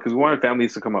have, because we wanted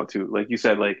families to come out too. Like you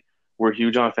said, like we're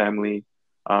huge on family.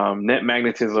 Net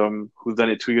Magnetism, who's done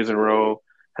it 2 years in a row,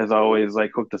 has always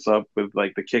like hooked us up with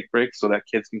like the kick bricks so that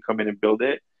kids can come in and build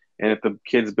it. And if the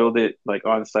kids build it like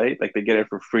on site, like they get it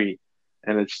for free.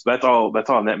 And it's that's all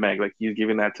Net Mag. Like he's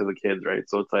giving that to the kids, right?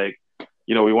 So it's like,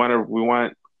 we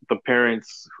want the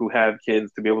parents who have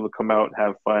kids to be able to come out,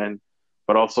 have fun,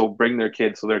 but also bring their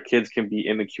kids so their kids can be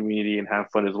in the community and have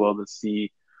fun as well, to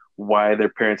see why their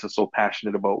parents are so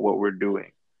passionate about what we're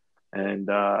doing. And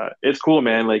it's cool,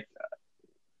 man. Like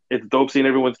it's dope seeing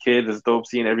everyone's kids. It's dope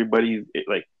seeing everybody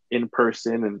like in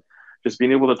person, and just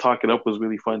being able to talk it up was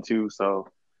really fun too. So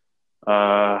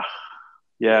uh,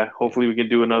 yeah, hopefully we can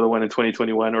do another one in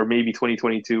 2021 or maybe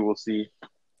 2022. We'll see.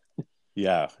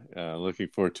 Yeah, looking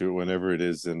forward to it whenever it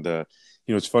is. And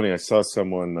it's funny. I saw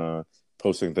someone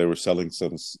posting they were selling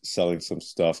some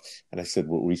stuff, and I said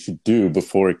what we should do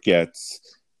before it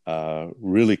gets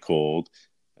really cold,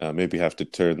 maybe have to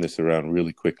turn this around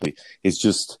really quickly, is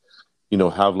just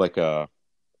have like a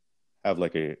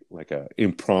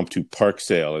impromptu park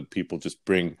sale, and people just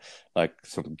bring like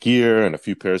some gear and a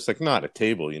few pairs, like not a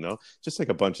table, just like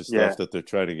a bunch of Yeah, stuff that they're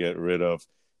trying to get rid of,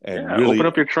 and yeah. Open really,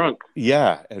 up your trunk.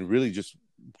 yeah, and really just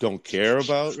don't care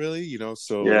about really,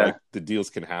 so Yeah, like the deals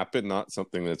can happen, not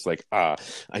something that's like, I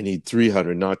need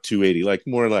 300, not 280, like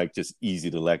more like just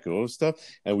easy to let go of stuff.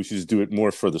 And we should just do it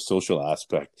more for the social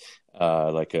aspect,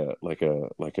 like a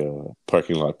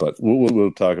parking lot. But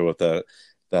we'll talk about that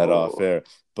off oh, air.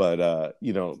 But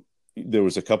there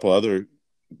was a couple other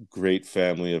great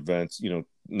family events.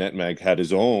 NetMag had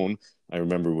his own. I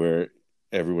remember where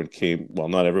everyone came. Well,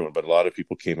 not everyone, but a lot of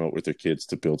people came out with their kids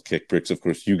to build kick bricks. Of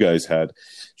course, you guys had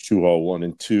Shoe Hall 1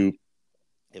 and 2.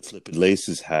 And Flippin'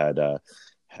 Laces Just had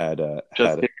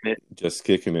kicking it. Just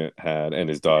Kicking It had, and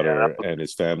his Yeah. daughter and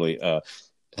his family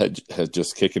had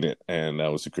Just Kicking It, and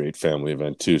that was a great family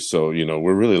event too. So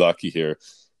we're really lucky here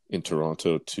in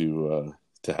Toronto to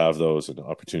have those and the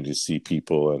opportunity to see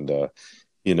people and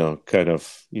kind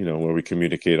of, where we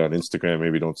communicate on Instagram,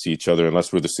 maybe don't see each other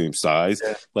unless we're the same size,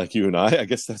 Yeah. like you and I. I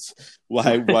guess that's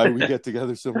why we get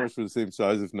together so much for the same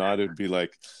size. If not, it'd be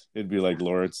like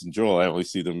Lawrence and Joel. I only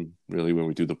see them really when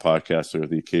we do the podcast or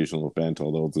the occasional event.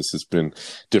 Although this has been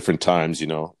different times,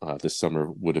 this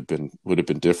summer would have been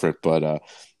different, but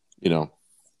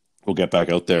we'll get back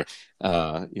out there,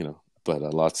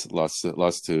 but lots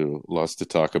to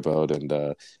talk about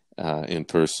and in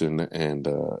person and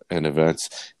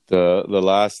events. The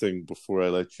last thing before I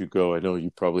let you go, I know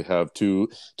you probably have two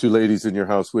ladies in your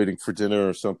house waiting for dinner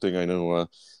or something. I know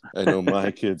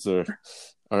my kids are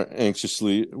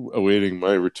anxiously awaiting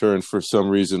my return for some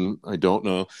reason. I don't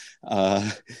know.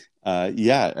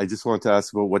 Yeah, I just wanted to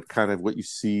ask about what you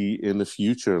see in the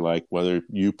future, like whether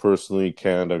you personally,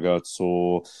 Canada Got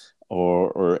Soul,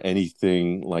 or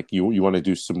anything like you want to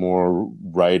do some more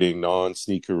writing,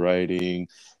 non-sneaker writing,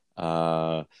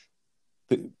 uh,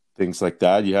 things like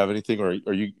that. You have anything, or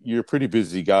are you're a pretty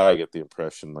busy guy? I get the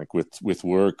impression, like with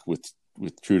work,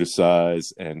 with True to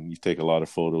Size, and you take a lot of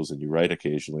photos and you write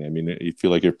occasionally. I mean, you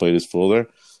feel like your plate is full there?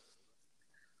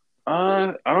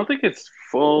 I don't think it's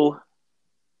full.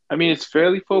 I mean, it's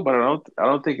fairly full, but I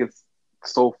don't think it's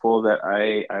so full that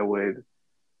I would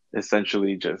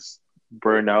essentially just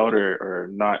burn out or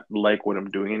not like what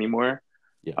I'm doing anymore.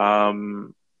 Yeah.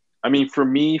 I mean, for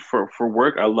me, for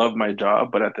work, I love my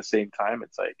job, but at the same time,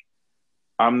 it's like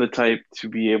I'm the type to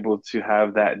be able to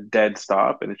have that dead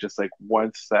stop, and it's just like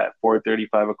once that 4:30,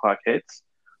 5 o'clock hits,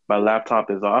 my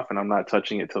laptop is off, and I'm not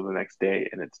touching it till the next day,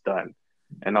 and it's done.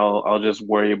 And I'll just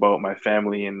worry about my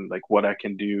family and like what I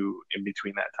can do in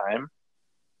between that time.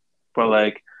 But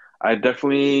like, I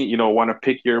definitely, want to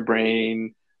pick your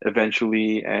brain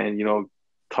eventually, and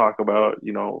talk about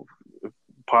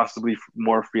possibly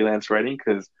more freelance writing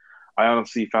because I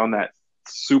honestly found that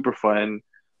super fun.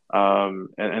 And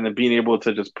then being able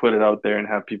to just put it out there and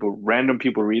have random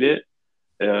people read it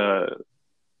uh,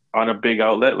 on a big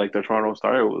outlet like the Toronto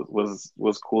Star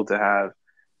was cool to have.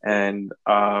 And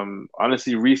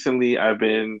honestly, recently I've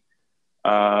been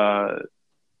uh,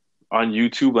 on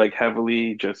YouTube like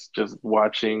heavily, just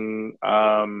watching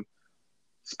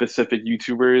specific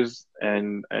YouTubers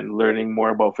and learning more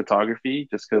about photography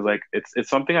just because like it's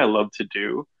something I love to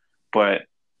do, but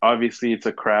obviously it's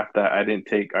a craft that I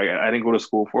didn't go to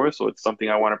school for, so it's something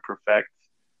I want to perfect.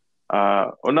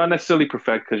 Or not necessarily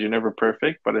perfect because you're never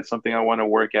perfect, but it's something I want to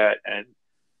work at and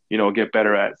get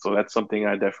better at. So that's something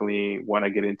I definitely want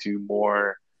to get into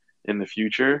more in the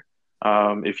future.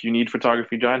 If you need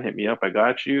photography, John, hit me up. I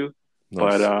got you.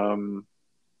 But Nice.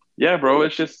 yeah, bro,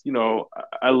 it's just,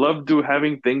 I love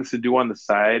having things to do on the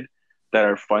side that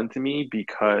are fun to me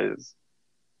because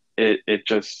it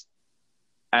just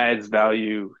adds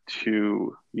value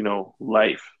to,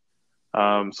 life.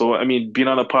 So I mean, being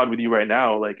on the pod with you right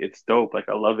now, like it's dope. Like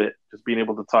I love it. Just being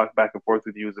able to talk back and forth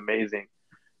with you is amazing.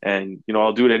 And,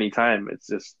 I'll do it anytime.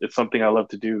 It's something I love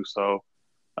to do. So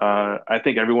I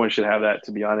think everyone should have that,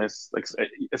 to be honest, like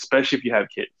especially if you have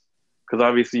kids because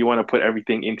obviously you want to put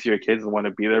everything into your kids and want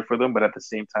to be there for them, but at the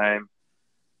same time,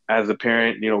 as a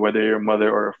parent, whether you're a mother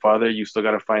or a father, you still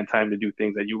got to find time to do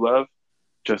things that you love,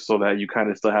 just so that you kind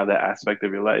of still have that aspect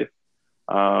of your life.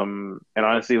 And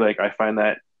honestly, like I find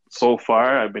that so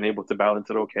far I've been able to balance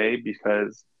it okay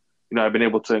because I've been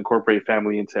able to incorporate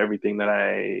family into everything that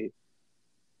I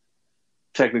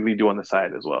technically do on the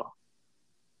side as well.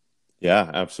 Yeah,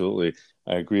 absolutely.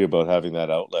 I agree about having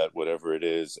that outlet, whatever it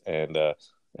is, and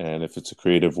if it's a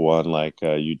creative one like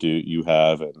you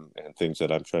have, and things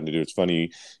that I'm trying to do. It's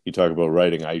funny you talk about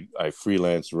writing. I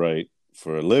freelance write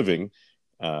for a living,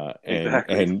 and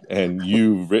Exactly.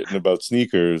 you've written about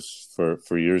sneakers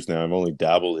for years now. I've only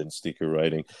dabbled in sneaker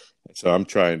writing, so I'm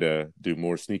trying to do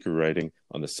more sneaker writing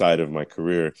on the side of my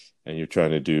career, and you're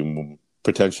trying to do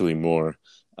potentially more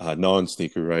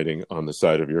non-sneaker writing on the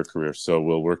side of your career. So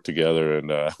we'll work together and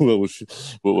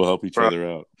we'll help each Bro, other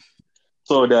out.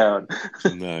 slow down.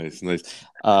 Nice, nice.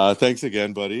 Thanks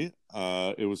again, buddy.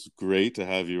 It was great to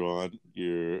have you on.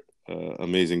 You're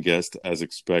amazing guest as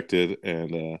expected,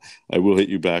 and I will hit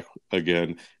you back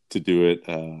again do it,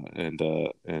 and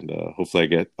hopefully I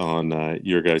get on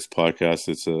your guys' podcast.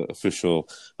 It's an official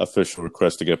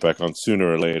request to get back on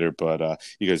sooner or later. But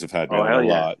you guys have had me Oh, on a hell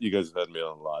yeah. lot. You guys have had me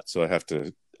on a lot, so I have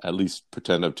to at least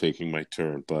pretend I'm taking my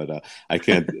turn. But I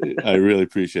can't. I really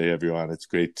appreciate everyone. It's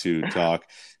great to talk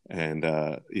and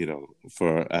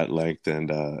for at length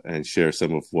and share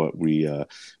some of what we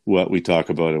talk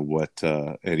about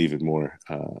and even more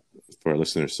for our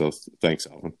listeners. So thanks,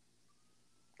 Alvin.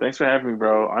 Thanks for having me,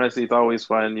 bro. Honestly, it's always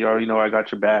fun. You already know I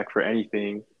got your back for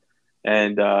anything.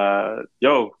 And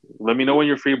yo, let me know when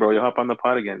you're free, bro. You'll hop on the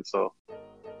pod again. So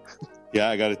yeah,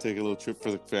 I got to take a little trip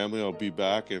for the family. I'll be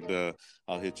back, and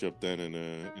I'll hit you up then in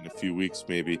a few weeks,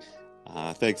 maybe.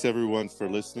 Thanks everyone for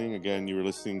listening. Again, you were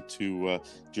listening to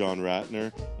John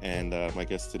Ratner, and my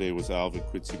guest today was Alvin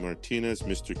Quincy Martinez,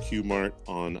 Mr. Q Mart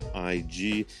on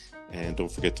IG. And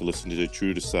don't forget to listen to the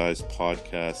True to Size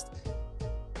podcast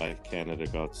by Canada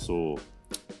Got Soul.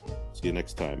 See you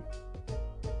next time.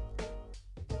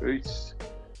 peace.